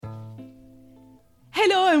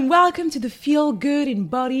and welcome to the Feel Good in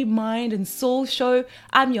Body, Mind and Soul show.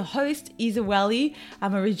 I'm your host, Izaweli.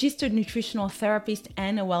 I'm a registered nutritional therapist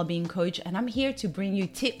and a well-being coach, and I'm here to bring you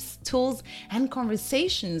tips, tools, and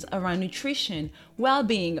conversations around nutrition,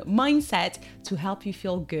 well-being, mindset to help you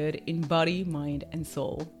feel good in body, mind, and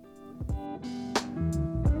soul.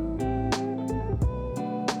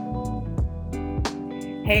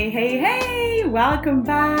 Hey, welcome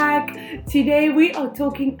back. Today we are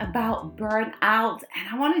talking about burnout, and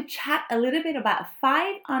I want to chat a little bit about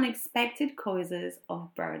 5 unexpected causes of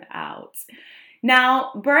burnout.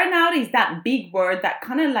 Now, burnout is that big word that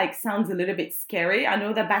kind of like sounds a little bit scary. I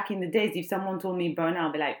know that back in the days, if someone told me burnout,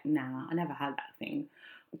 I'd be like, nah, I never had that thing.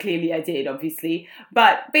 Clearly I did, obviously.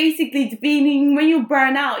 But basically, it's meaning when you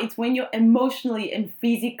burn out, it's when you're emotionally and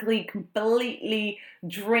physically completely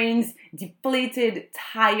drained, depleted,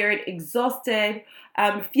 tired, exhausted,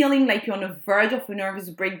 feeling like you're on the verge of a nervous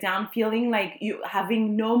breakdown, feeling like you're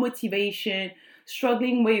having no motivation,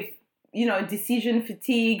 struggling with, decision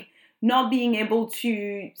fatigue, not being able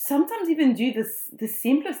to sometimes even do the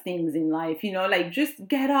simplest things in life, like just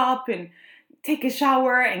get up and take a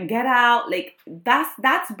shower and get out. Like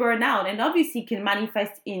that's burnout, and obviously can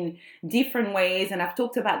manifest in different ways, and I've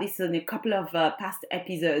talked about this in a couple of past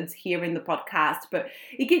episodes here in the podcast, but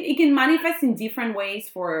it can manifest in different ways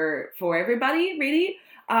for everybody, really.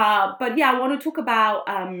 But yeah, I want to talk about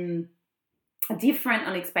different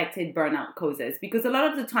unexpected burnout causes, because a lot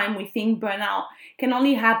of the time we think burnout can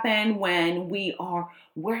only happen when we are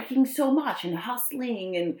working so much and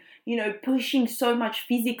hustling and pushing so much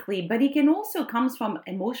physically, but it can also comes from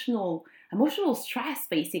emotional stress,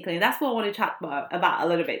 basically. That's what I want to chat about a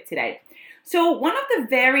little bit today. So one of the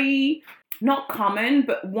very not common,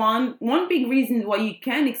 but one big reason why you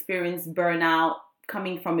can experience burnout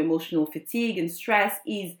coming from emotional fatigue and stress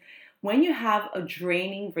is when you have a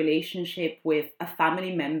draining relationship with a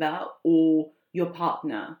family member or your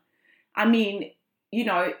partner. I mean,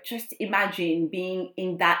 just imagine being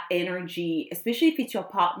in that energy, especially if it's your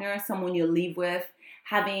partner, someone you live with,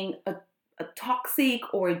 having a toxic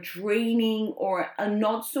or a draining or a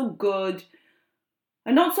not so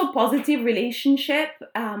positive relationship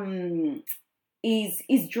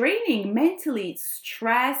is draining mentally. It's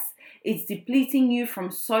stress. It's depleting you from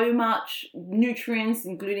so much nutrients,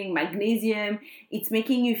 including magnesium. It's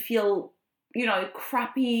making you feel,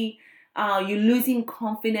 crappy. You're losing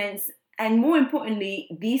confidence. And more importantly,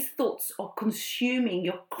 these thoughts are consuming.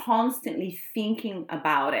 You're constantly thinking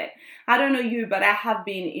about it. I don't know you, but I have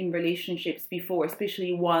been in relationships before,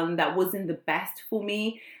 especially one that wasn't the best for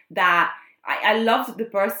me, that I loved the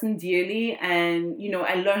person dearly. And,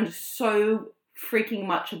 I learned so freaking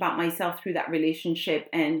much about myself through that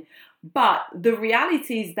relationship. But the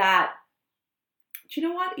reality is that, do you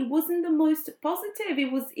know what? It wasn't the most positive.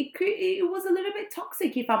 It was a little bit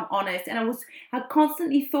toxic, if I'm honest. And I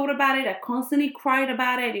constantly thought about it. I constantly cried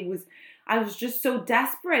about it. I was just so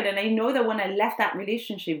desperate. And I know that when I left that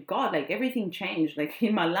relationship, God, like everything changed, like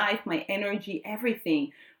in my life, my energy,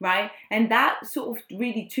 everything, right? And that sort of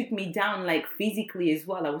really took me down, like physically as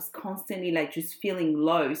well. I was constantly like just feeling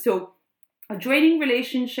low. So a draining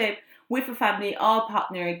relationship with a family or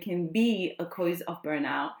partner can be a cause of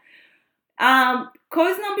burnout.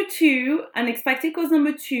 Cause number 2, unexpected cause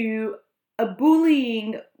number 2, a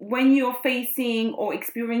bullying, when you're facing or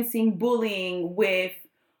experiencing bullying with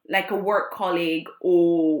like a work colleague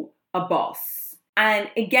or a boss. And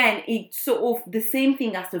again, it's sort of the same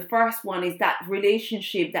thing as the first one, is that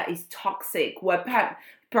relationship that is toxic, where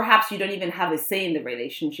perhaps you don't even have a say in the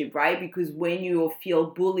relationship, right? Because when you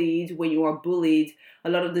are bullied, a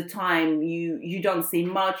lot of the time you don't say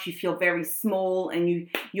much, you feel very small, and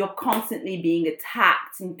you're constantly being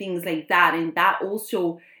attacked and things like that. And that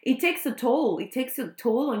also, it takes a toll. It takes a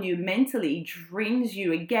toll on you mentally. It drains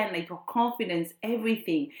you, again, like your confidence,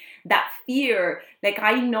 everything. That fear, like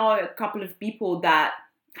I know a couple of people that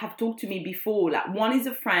have talked to me before, like one is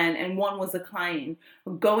a friend and one was a client,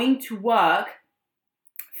 going to work.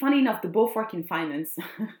 Funny enough, they both work in finance.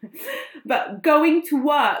 But going to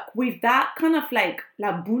work with that kind of like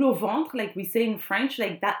la boule au ventre, like we say in French,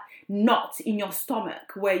 like that knot in your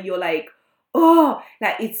stomach where you're like, oh,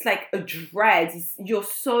 like it's like a dread. You're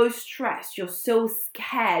so stressed. You're so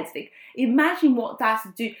scared. Like imagine what that's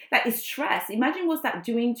it's stress. Imagine what's that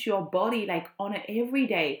doing to your body, like on an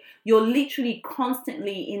everyday. You're literally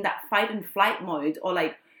constantly in that fight and flight mode, or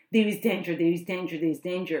like, there is danger. You're going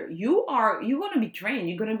to be drained.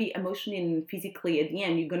 You're going to be emotionally and physically at the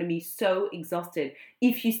end. You're going to be so exhausted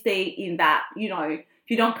if you stay in that, if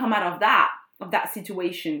you don't come out of that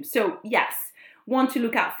situation. So yes, one to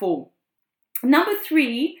look out for. Number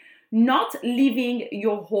 3, not living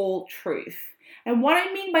your whole truth. And what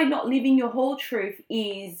I mean by not living your whole truth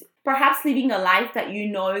is perhaps living a life that you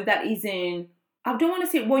know that isn't, I don't want to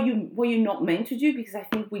say what you're not meant to do, because I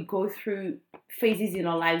think we go through phases in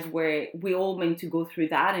our lives where we're all meant to go through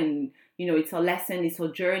that, and it's a lesson, it's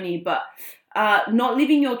a journey, but not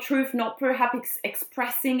living your truth, not perhaps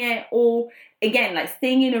expressing it, or again, like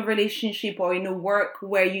staying in a relationship or in a work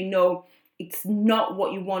where it's not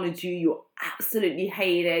what you want to do, you absolutely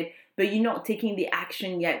hate it, but you're not taking the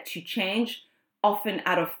action yet to change, often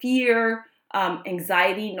out of fear,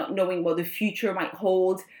 anxiety, not knowing what the future might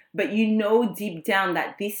hold, but deep down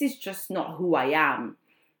that this is just not who I am.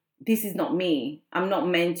 This is not me. I'm not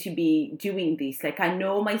meant to be doing this. Like, I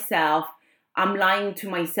know myself. I'm lying to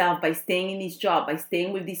myself by staying in this job, by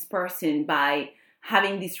staying with this person, by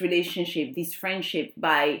having this relationship, this friendship,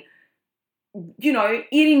 by,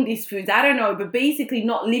 eating these foods. I don't know, but basically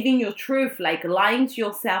not living your truth, like lying to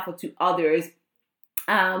yourself or to others.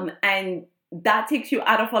 And that takes you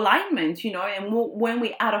out of alignment, and when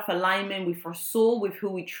we're out of alignment with our soul, with who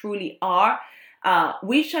we truly are,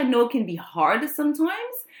 which I know can be hard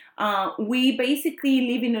sometimes, we basically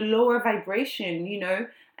live in a lower vibration,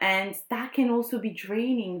 and that can also be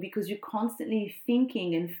draining because you're constantly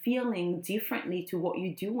thinking and feeling differently to what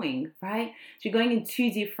you're doing, right? So you're going in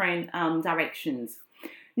two different directions.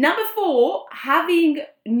 Number 4, having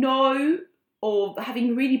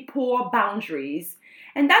really poor boundaries.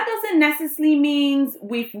 And that doesn't necessarily mean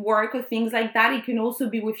with work or things like that. It can also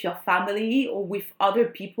be with your family or with other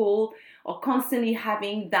people, or constantly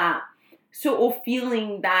having that sort of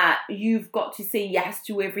feeling that you've got to say yes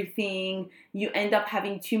to everything. You end up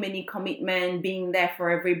having too many commitments, being there for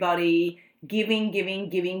everybody, giving,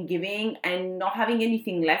 and not having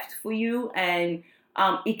anything left for you. And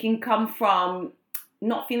it can come from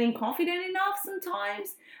not feeling confident enough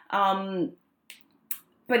sometimes.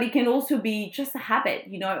 But it can also be just a habit,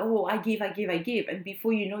 I give. And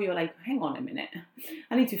before you know, you're like, hang on a minute,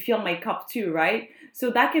 I need to fill my cup too, right?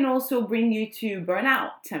 So that can also bring you to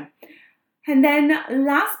burnout. And then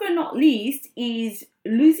last but not least is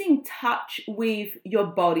losing touch with your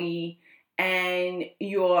body and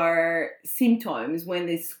your symptoms when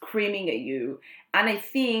they're screaming at you. And I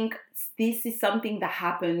think this is something that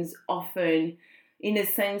happens often in a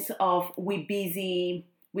sense of we're busy.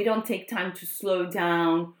 We don't take time to slow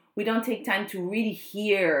down. We don't take time to really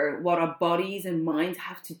hear what our bodies and minds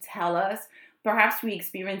have to tell us. Perhaps we're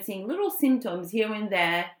experiencing little symptoms here and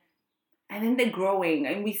there, and then they're growing,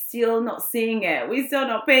 and we're still not seeing it. We're still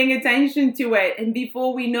not paying attention to it. And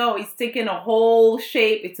before we know, it's taken a whole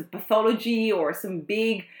shape. It's a pathology or some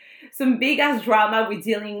big ass drama we're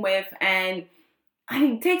dealing with. And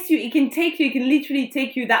it can literally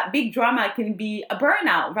take you, that big drama can be a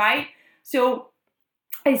burnout, right? So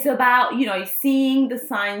it's about, seeing the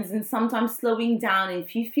signs and sometimes slowing down.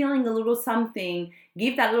 If you're feeling a little something,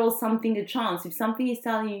 give that little something a chance. If something is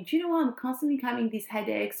telling you, do you know what, I'm constantly having these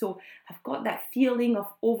headaches, or I've got that feeling of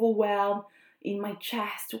overwhelm in my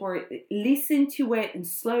chest, or listen to it and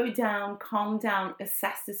slow down, calm down,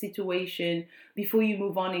 assess the situation before you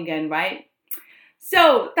move on again, right?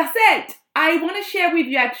 So that's it. I want to share with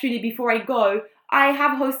you, actually, before I go, I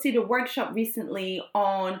have hosted a workshop recently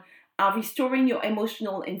on restoring your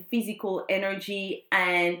emotional and physical energy.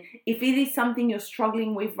 And if it is something you're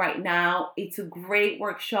struggling with right now, it's a great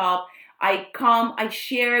workshop. I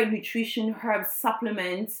share nutrition, herbs,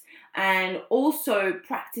 supplements, and also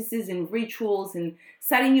practices and rituals and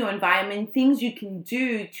setting your environment, things you can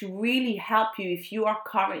do to really help you if you are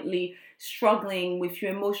currently struggling with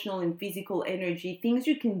your emotional and physical energy, things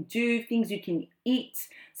you can do, things you can eat,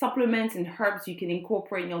 supplements and herbs you can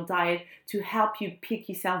incorporate in your diet to help you pick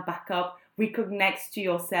yourself back up, reconnect to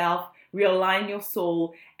yourself, realign your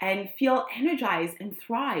soul, and feel energized and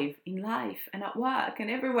thrive in life and at work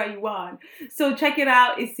and everywhere you want. So check it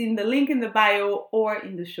out. It's in the link in the bio or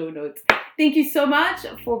in the show notes. Thank you so much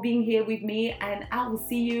for being here with me, and I will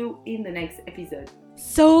see you in the next episode.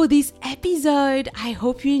 So this episode, I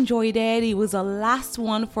hope you enjoyed it. It was the last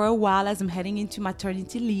one for a while as I'm heading into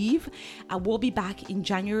maternity leave. I will be back in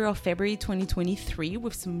January or February 2023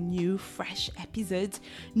 with some new, fresh episodes,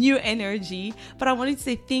 new energy. But I wanted to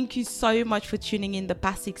say thank you so much for tuning in the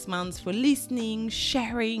past 6 months, for listening,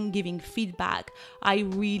 sharing, giving feedback. I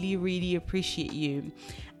really, really appreciate you.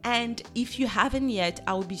 And if you haven't yet,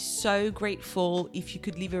 I would be so grateful if you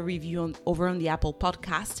could leave a review over on the Apple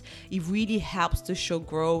podcast. It really helps the show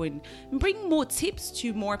grow and bring more tips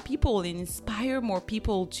to more people and inspire more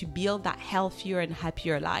people to build that healthier and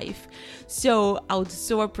happier life. So I would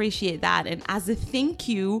so appreciate that. And as a thank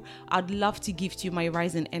you, I'd love to gift you my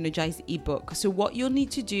Rise and Energize ebook. So what you'll need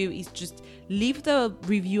to do is just leave the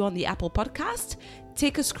review on the Apple podcast,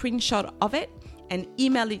 take a screenshot of it, and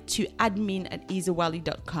email it to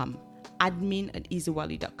admin@easywally.com.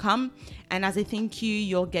 admin@easywally.com. And as a thank you,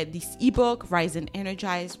 you'll get this ebook, Rise and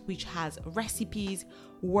Energize, which has recipes,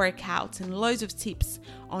 workouts, and loads of tips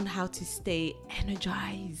on how to stay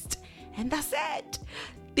energized. And that's it.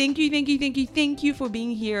 Thank you for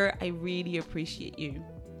being here. I really appreciate you.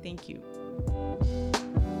 Thank you.